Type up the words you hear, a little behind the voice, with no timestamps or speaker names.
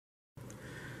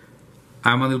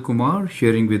I'm Anil Kumar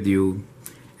sharing with you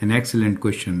an excellent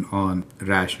question on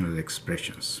rational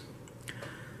expressions.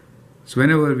 So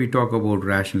whenever we talk about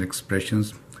rational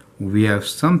expressions, we have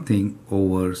something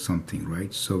over something,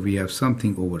 right? So we have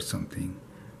something over something.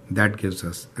 That gives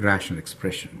us rational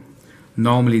expression.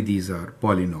 Normally these are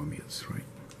polynomials,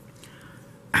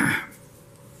 right?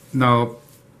 Now,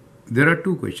 there are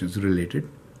two questions related.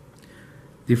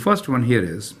 The first one here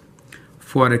is,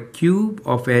 for a cube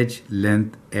of edge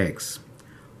length x,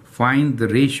 find the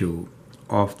ratio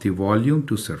of the volume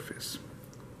to surface,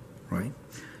 right?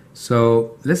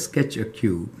 So let's sketch a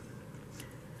cube.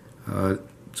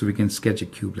 So we can sketch a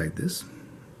cube like this.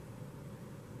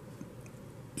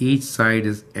 Each side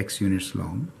is x units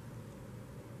long.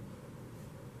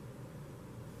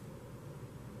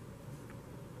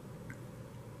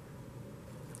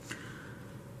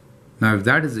 Now if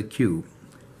that is a cube,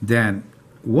 then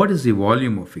what is the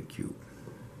volume of a cube?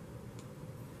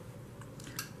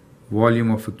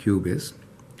 Volume of a cube is,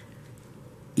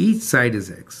 each side is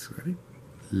x, right?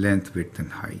 Length, width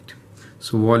and height.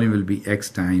 So volume will be x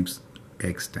times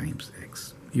x times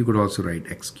x. You could also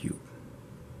write x cube.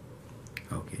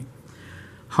 Okay.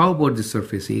 How about the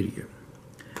surface area?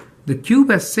 The cube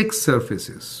has 6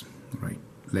 surfaces, right?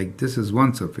 Like this is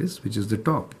one surface, which is the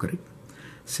top, correct?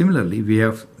 Similarly, we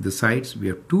have the sides. We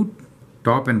have 2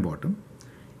 top and bottom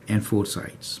and 4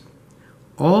 sides.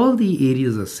 All the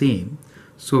areas are same.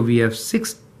 So we have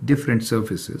 6 different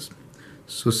surfaces.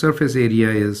 So surface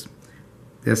area is,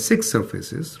 there are 6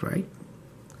 surfaces, right?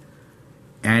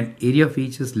 And area of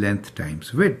each is length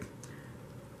times width,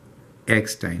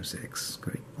 x times x,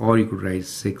 correct? Or you could write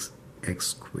 6x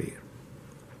squared.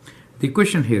 The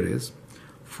question here is,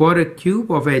 for a cube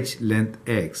of edge length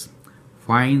x,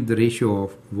 find the ratio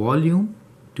of volume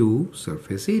to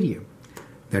surface area.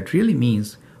 That really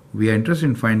means we are interested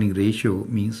in finding ratio,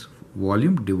 means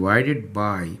volume divided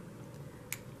by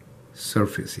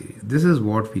surface area. This is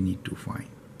what we need to find,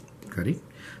 correct?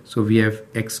 So we have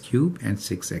x cube and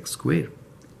 6x squared.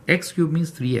 X cube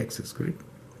means 3x's, correct?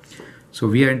 So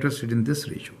we are interested in this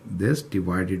ratio, this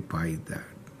divided by that.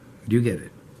 Do you get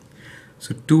it?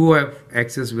 So 2 of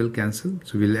x's will cancel.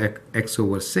 So we'll x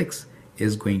over 6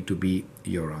 is going to be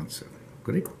your answer,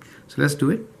 correct? So let's do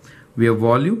it. We have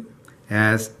volume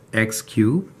as x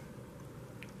cube,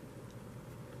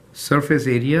 surface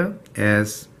area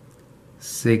as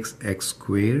 6x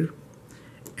squared,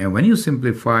 and when you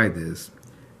simplify this,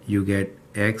 you get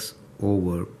x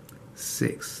over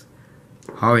 6.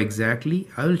 How exactly?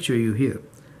 I will show you here.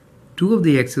 2 of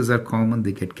the x's are common,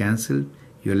 they get cancelled.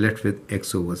 You're left with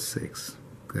x over 6,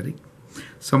 correct?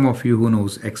 Some of you who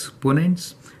knows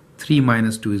exponents, 3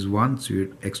 minus 2 is 1, so your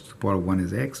x to the power 1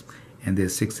 is x, and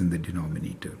there's 6 in the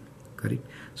denominator, correct?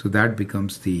 So that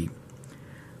becomes the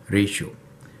ratio.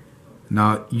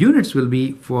 Now units will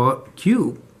be, for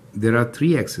cube there are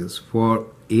 3 x's, for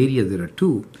area there are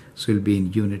 2, so it will be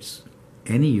in units,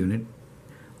 any unit.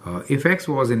 If x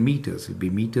was in meters, it will be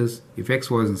meters. If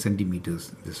x was in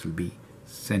centimeters, this will be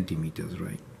centimeters,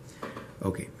 right?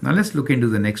 Okay, now let's look into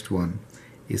the next one.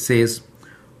 It says,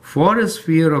 for a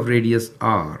sphere of radius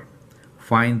r,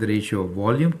 find the ratio of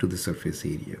volume to the surface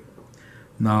area.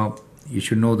 Now you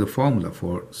should know the formula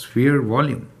for sphere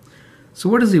volume. So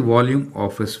what is the volume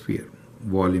of a sphere?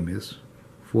 Volume is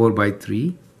 4 by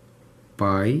 3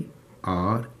 pi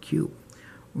r cube,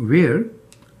 where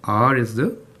r is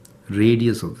the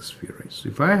radius of the sphere, right? So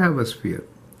if I have a sphere,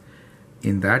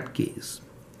 in that case,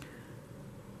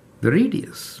 the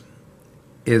radius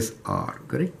is r,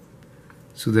 correct?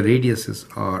 So the radius is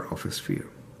r of a sphere.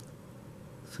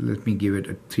 So let me give it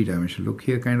a 3-dimensional look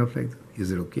here, kind of like that.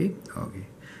 Is it okay? Okay.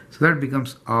 So that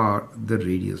becomes r, the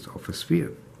radius of a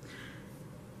sphere.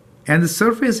 And the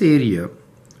surface area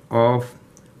of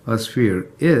a sphere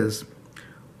is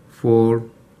 4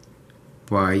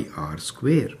 pi r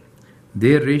square.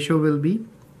 Their ratio will be,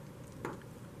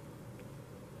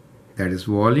 that is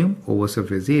volume over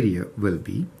surface area will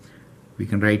be, we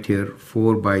can write here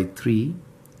 4 by 3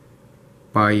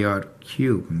 pi r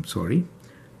cube,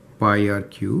 pi r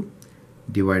cube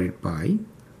divided by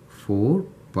 4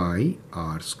 pi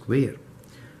r square.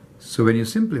 So when you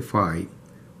simplify,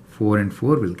 4 and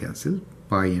 4 will cancel,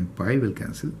 pi and pi will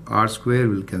cancel, r square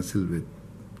will cancel with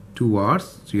 2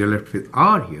 r's, so you're left with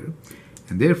r here,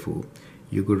 and therefore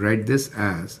you could write this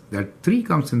as, that 3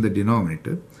 comes in the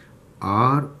denominator,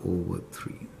 r over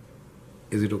 3.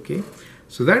 Is it okay?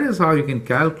 So that is how you can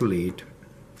calculate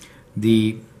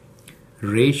the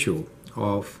ratio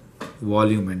of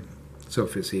volume and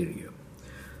surface area.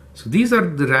 So these are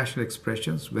the rational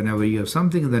expressions. Whenever you have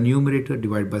something in the numerator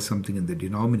divided by something in the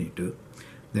denominator,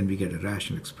 then we get a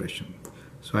rational expression.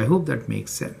 So I hope that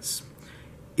makes sense.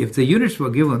 if the units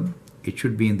were given, it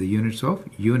should be in the units of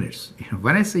units.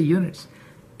 When I say units,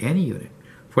 any unit.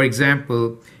 For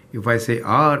example, if I say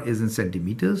R is in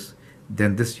centimeters,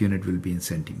 then this unit will be in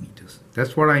centimeters.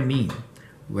 That's what I mean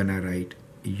when I write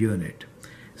unit.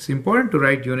 It's important to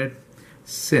write unit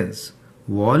since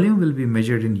volume will be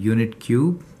measured in unit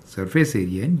cube, surface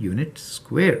area in unit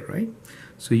square, right?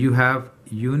 So you have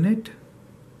unit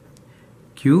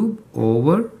cube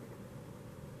over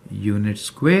unit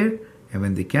square, and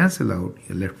when they cancel out,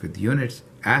 you're left with units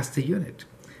as the unit.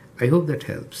 I hope that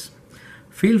helps.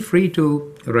 Feel free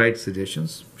to write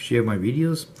suggestions, share my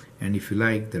videos, and if you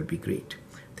like, that'd be great.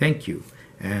 Thank you,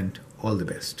 and all the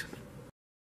best.